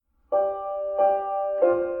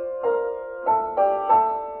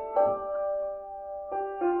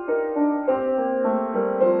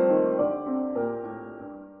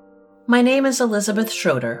My name is Elizabeth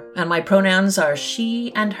Schroeder, and my pronouns are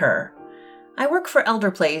she and her. I work for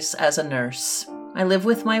Elder Place as a nurse. I live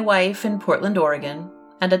with my wife in Portland, Oregon,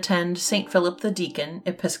 and attend St. Philip the Deacon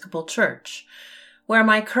Episcopal Church, where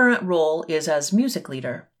my current role is as music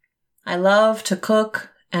leader. I love to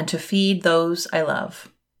cook and to feed those I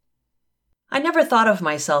love. I never thought of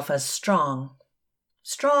myself as strong.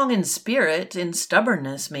 Strong in spirit, in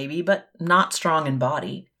stubbornness maybe, but not strong in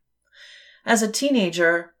body. As a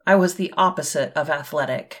teenager, I was the opposite of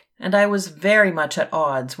athletic, and I was very much at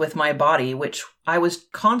odds with my body, which I was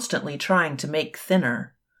constantly trying to make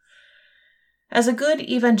thinner. As a good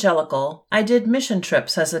evangelical, I did mission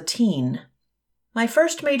trips as a teen. My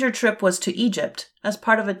first major trip was to Egypt as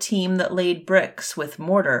part of a team that laid bricks with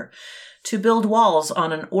mortar to build walls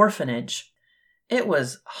on an orphanage. It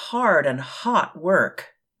was hard and hot work.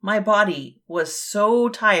 My body was so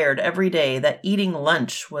tired every day that eating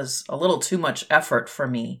lunch was a little too much effort for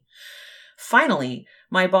me. Finally,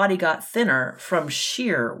 my body got thinner from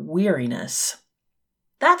sheer weariness.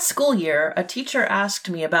 That school year, a teacher asked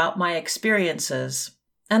me about my experiences,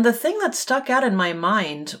 and the thing that stuck out in my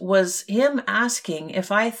mind was him asking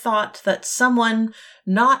if I thought that someone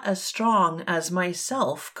not as strong as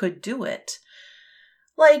myself could do it.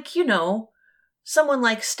 Like, someone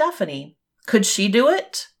like Stephanie. Could she do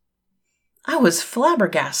it? I was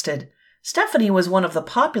flabbergasted. Stephanie was one of the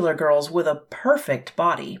popular girls with a perfect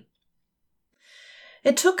body.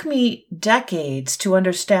 It took me decades to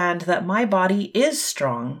understand that my body is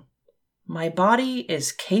strong. My body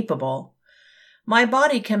is capable. My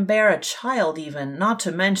body can bear a child even, not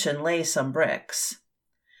to mention lay some bricks.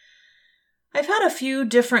 I've had a few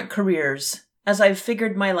different careers as I've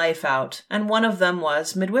figured my life out, and one of them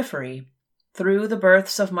was midwifery. Through the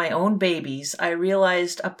births of my own babies, I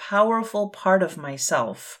realized a powerful part of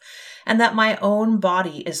myself, and that my own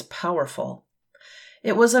body is powerful.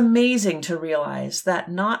 It was amazing to realize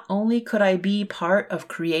that not only could I be part of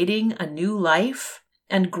creating a new life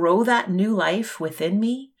and grow that new life within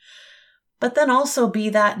me, but then also be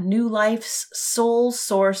that new life's sole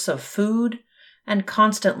source of food and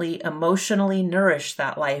constantly emotionally nourish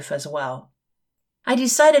that life as well. I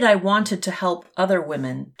decided I wanted to help other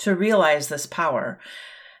women to realize this power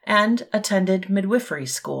and attended midwifery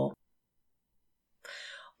school.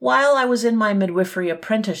 While I was in my midwifery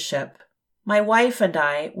apprenticeship, my wife and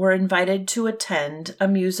I were invited to attend a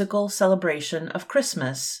musical celebration of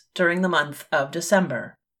Christmas during the month of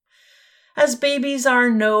December. As babies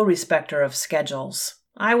are no respecter of schedules,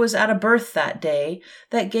 I was at a birth that day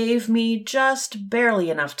that gave me just barely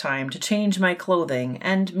enough time to change my clothing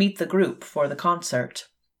and meet the group for the concert.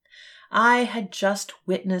 I had just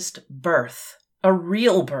witnessed birth, a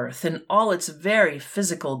real birth in all its very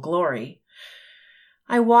physical glory.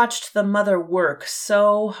 I watched the mother work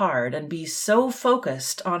so hard and be so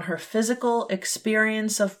focused on her physical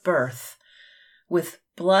experience of birth, with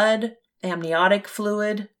blood, amniotic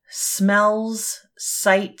fluid, smells,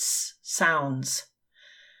 sights, sounds.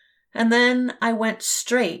 And then I went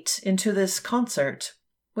straight into this concert,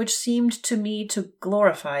 which seemed to me to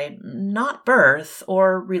glorify not birth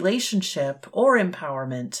or relationship or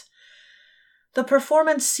empowerment. The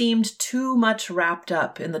performance seemed too much wrapped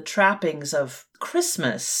up in the trappings of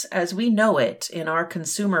Christmas as we know it in our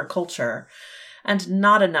consumer culture, and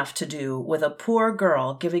not enough to do with a poor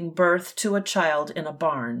girl giving birth to a child in a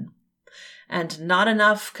barn, and not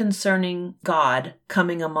enough concerning God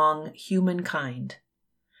coming among humankind.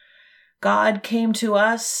 God came to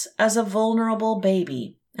us as a vulnerable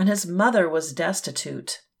baby, and his mother was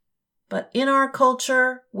destitute. But in our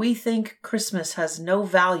culture, we think Christmas has no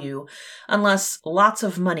value unless lots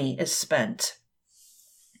of money is spent.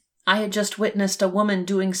 I had just witnessed a woman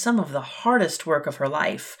doing some of the hardest work of her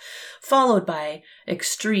life, followed by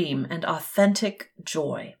extreme and authentic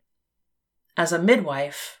joy. As a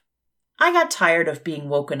midwife, I got tired of being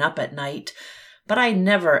woken up at night, but I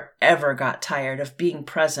never ever got tired of being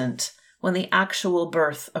present when the actual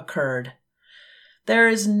birth occurred. There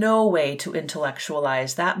is no way to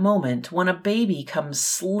intellectualize that moment when a baby comes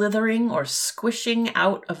slithering or squishing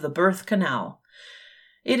out of the birth canal.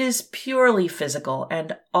 It is purely physical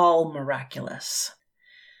and all miraculous.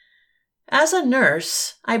 As a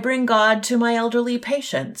nurse, I bring God to my elderly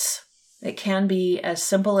patients. It can be as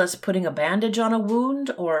simple as putting a bandage on a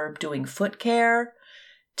wound or doing foot care,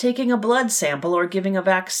 taking a blood sample or giving a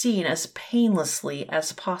vaccine as painlessly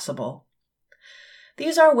as possible.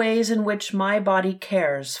 These are ways in which my body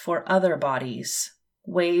cares for other bodies,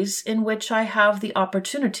 ways in which I have the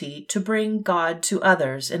opportunity to bring God to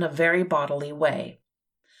others in a very bodily way.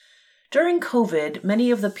 During COVID, many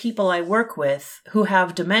of the people I work with who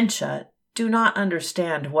have dementia do not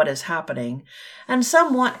understand what is happening, and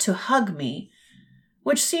some want to hug me,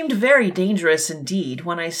 which seemed very dangerous indeed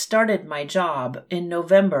when I started my job in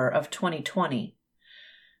November of 2020.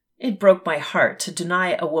 It broke my heart to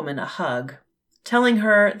deny a woman a hug, telling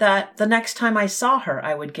her that the next time I saw her,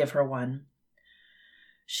 I would give her one.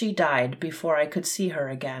 She died before I could see her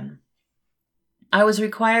again. I was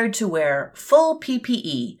required to wear full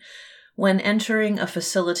PPE when entering a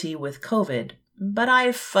facility with COVID, but I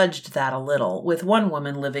fudged that a little with one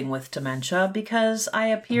woman living with dementia because I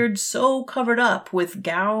appeared so covered up with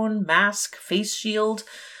gown, mask, face shield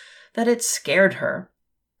that it scared her.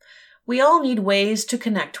 We all need ways to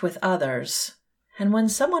connect with others, and when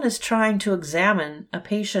someone is trying to examine a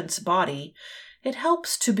patient's body, it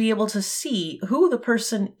helps to be able to see who the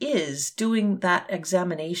person is doing that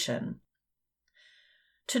examination.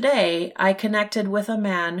 Today, I connected with a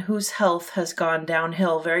man whose health has gone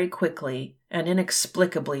downhill very quickly and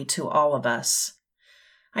inexplicably to all of us.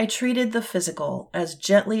 I treated the physical as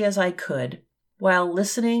gently as I could, while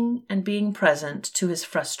listening and being present to his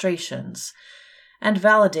frustrations and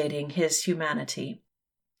validating his humanity.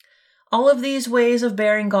 All of these ways of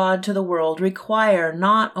bearing God to the world require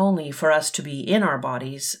not only for us to be in our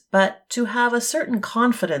bodies, but to have a certain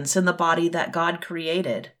confidence in the body that God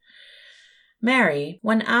created. Mary,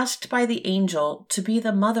 when asked by the angel to be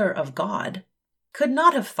the mother of God, could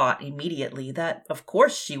not have thought immediately that of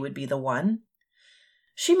course she would be the one.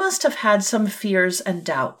 She must have had some fears and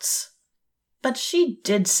doubts. But she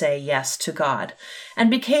did say yes to God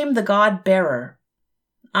and became the God-bearer.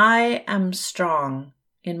 I am strong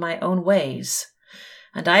in my own ways,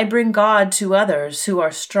 and I bring God to others who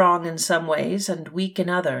are strong in some ways and weak in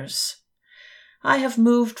others. I have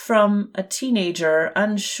moved from a teenager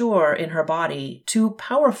unsure in her body to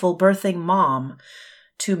powerful birthing mom,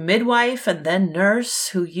 to midwife and then nurse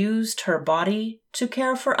who used her body to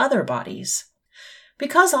care for other bodies.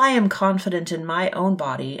 Because I am confident in my own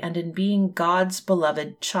body and in being God's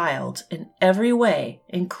beloved child in every way,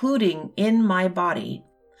 including in my body,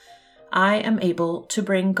 I am able to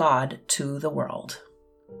bring God to the world.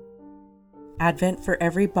 Advent for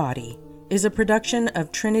Every Body is a production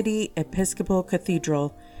of Trinity Episcopal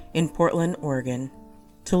Cathedral in Portland, Oregon.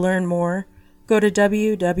 To learn more, go to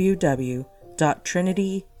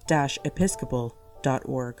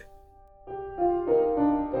www.trinity-episcopal.org.